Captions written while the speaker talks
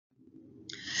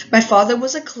My father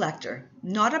was a collector,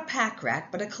 not a pack rat,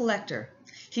 but a collector.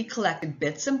 He collected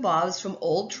bits and bobs from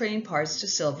old train parts to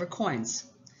silver coins.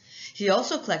 He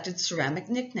also collected ceramic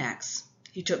knickknacks.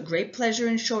 He took great pleasure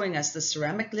in showing us the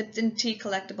ceramic Lipton tea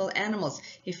collectible animals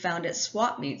he found at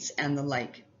swap meets and the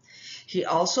like. He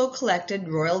also collected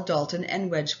Royal Doulton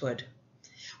and Wedgwood.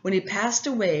 When he passed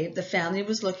away, the family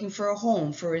was looking for a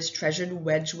home for his treasured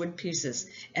Wedgwood pieces,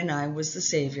 and I was the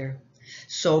savior.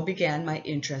 So began my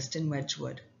interest in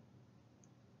Wedgwood.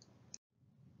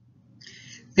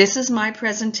 This is my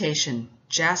presentation,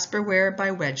 JasperWare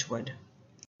by Wedgwood.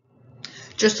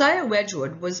 Josiah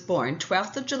Wedgwood was born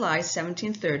 12th of July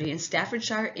 1730 in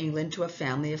Staffordshire, England, to a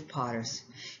family of potters.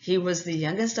 He was the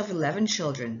youngest of 11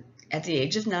 children. At the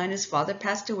age of 9, his father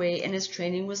passed away and his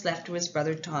training was left to his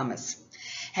brother Thomas.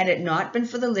 Had it not been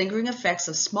for the lingering effects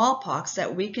of smallpox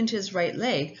that weakened his right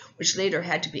leg, which later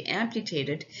had to be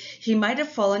amputated, he might have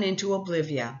fallen into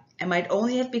oblivion and might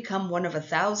only have become one of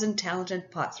 1,000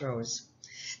 talented pot throwers.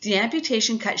 The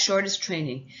amputation cut short his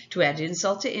training. To add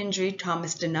insult to injury,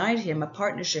 Thomas denied him a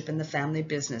partnership in the family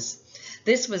business.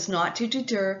 This was not to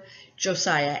deter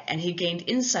Josiah, and he gained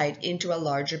insight into a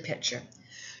larger picture.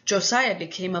 Josiah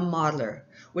became a modeler,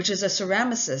 which is a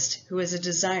ceramicist who is a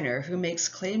designer who makes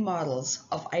clay models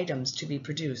of items to be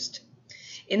produced.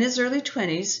 In his early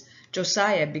 20s,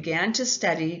 Josiah began to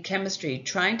study chemistry,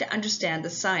 trying to understand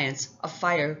the science of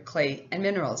fire, clay, and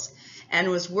minerals, and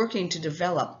was working to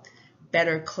develop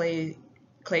better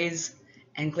clays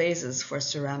and glazes for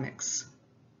ceramics.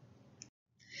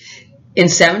 In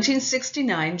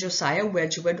 1769, Josiah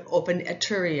Wedgwood opened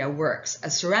Etruria Works, a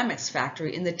ceramics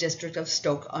factory in the district of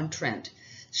Stoke-on-Trent,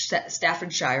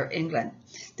 Staffordshire, England.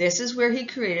 This is where he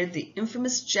created the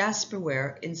infamous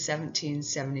JasperWare in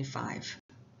 1775.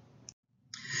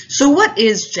 So what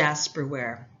is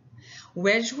JasperWare?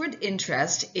 Wedgwood's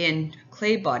interest in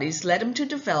clay bodies led him to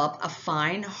develop a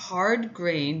fine,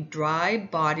 hard-grained,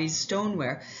 dry-bodied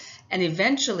stoneware, and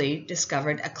eventually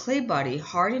discovered a clay body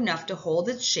hard enough to hold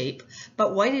its shape,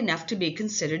 but white enough to be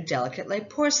considered delicate like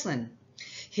porcelain.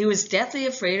 He was deathly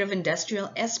afraid of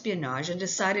industrial espionage and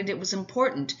decided it was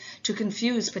important to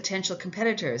confuse potential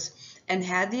competitors, and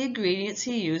had the ingredients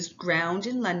he used ground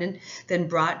in London, then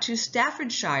brought to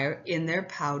Staffordshire in their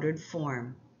powdered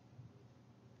form.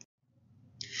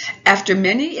 After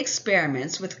many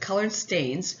experiments with colored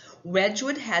stains,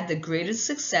 Wedgwood had the greatest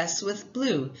success with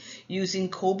blue, using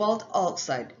cobalt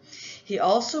oxide. He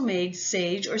also made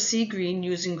sage or sea green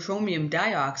using chromium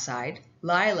dioxide,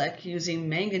 lilac using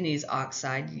manganese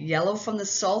oxide, yellow from the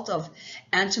salt of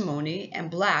antimony, and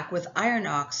black with iron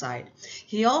oxide.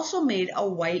 He also made a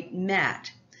white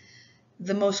matte.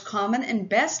 The most common and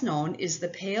best known is the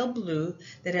pale blue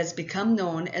that has become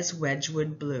known as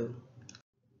Wedgwood blue.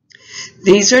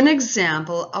 These are an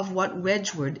example of what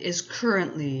Wedgwood is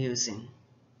currently using.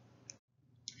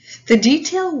 The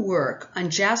detailed work on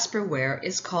JasperWare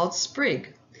is called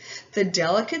sprig. The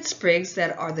delicate sprigs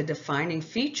that are the defining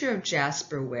feature of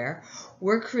JasperWare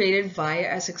were created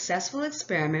via a successful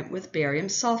experiment with barium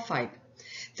sulfide.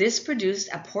 This produced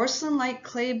a porcelain-like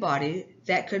clay body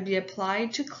that could be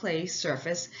applied to clay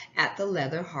surface at the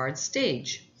leather hard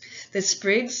stage. The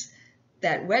sprigs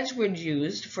that Wedgwood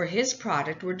used for his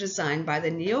product were designed by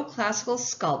the neoclassical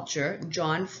sculptor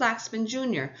John Flaxman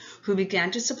Jr., who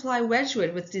began to supply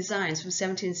Wedgwood with designs from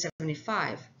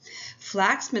 1775.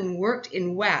 Flaxman worked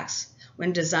in wax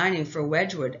when designing for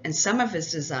Wedgwood, and some of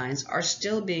his designs are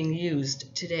still being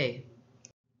used today.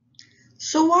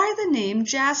 So why the name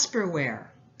JasperWare?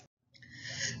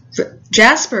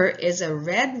 Jasper is a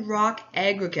red rock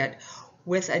aggregate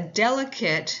with a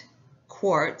delicate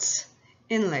quartz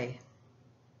inlay.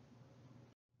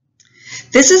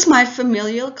 This is my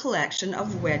familial collection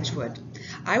of Wedgwood.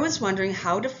 I was wondering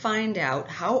how to find out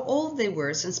how old they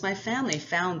were since my family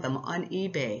found them on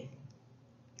eBay.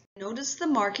 I noticed the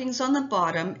markings on the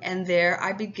bottom, and there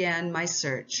I began my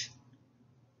search.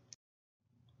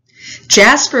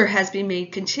 Jasper has been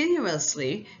made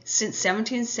continuously since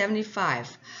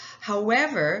 1775.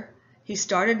 However, he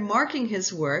started marking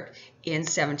his work in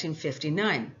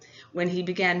 1759, when he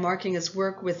began marking his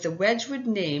work with the Wedgwood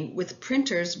name with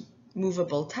printer's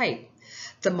movable type.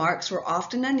 The marks were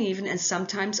often uneven and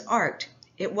sometimes arced.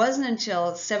 It wasn't until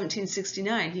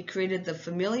 1769 he created the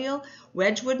familial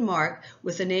Wedgwood mark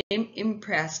with the name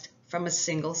impressed from a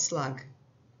single slug.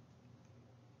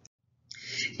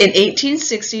 In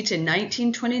 1860 to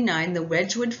 1929, the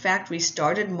Wedgwood factory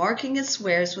started marking its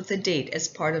wares with a date as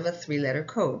part of a 3-letter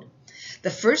code.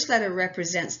 The first letter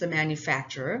represents the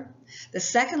manufacturer, the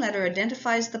second letter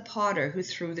identifies the potter who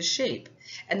threw the shape,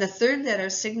 and the third letter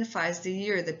signifies the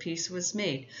year the piece was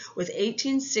made, with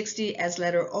 1860 as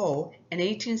letter O and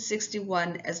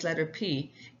 1861 as letter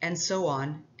P, and so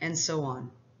on and so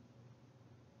on.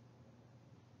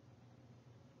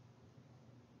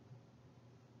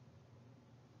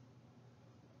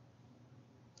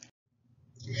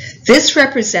 This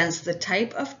represents the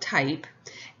type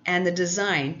and the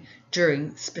design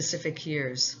during specific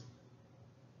years.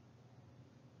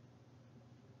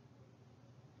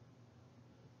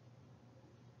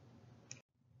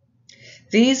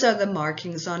 These are the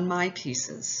markings on my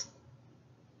pieces.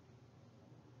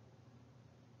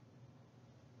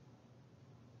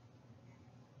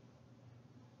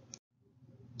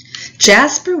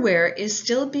 JasperWare is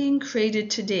still being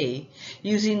created today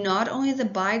using not only the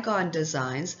bygone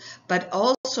designs, but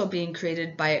also being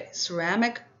created by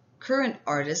ceramic current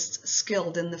artists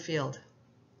skilled in the field.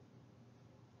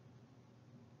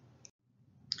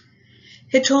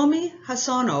 Hitomi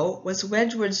Hosono was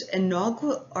Wedgwood's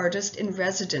inaugural Artist in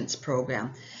Residence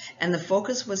program, and the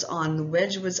focus was on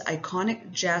Wedgwood's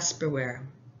iconic JasperWare.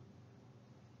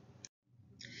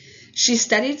 She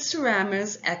studied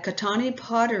ceramics at Katani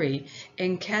Pottery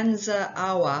in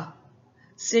Kanazawa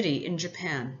City in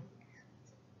Japan.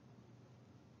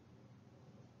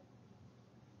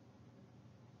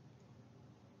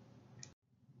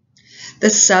 The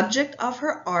subject of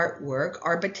her artwork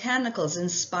are botanicals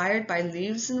inspired by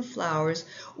leaves and flowers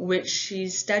which she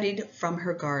studied from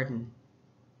her garden.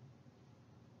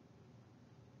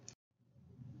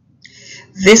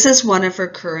 This is one of her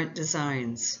current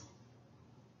designs.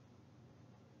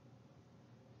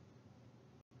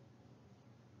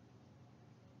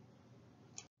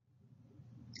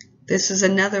 This is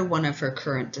another one of her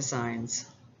current designs.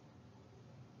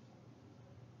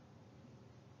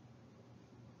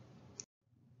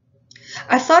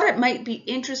 I thought it might be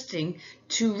interesting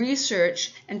to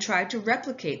research and try to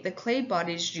replicate the clay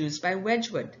bodies used by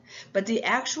Wedgwood, but the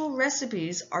actual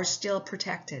recipes are still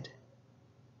protected.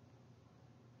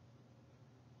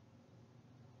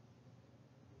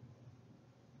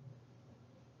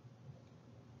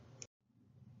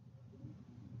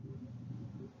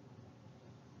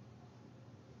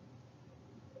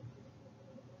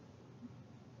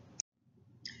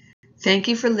 Thank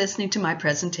you for listening to my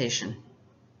presentation.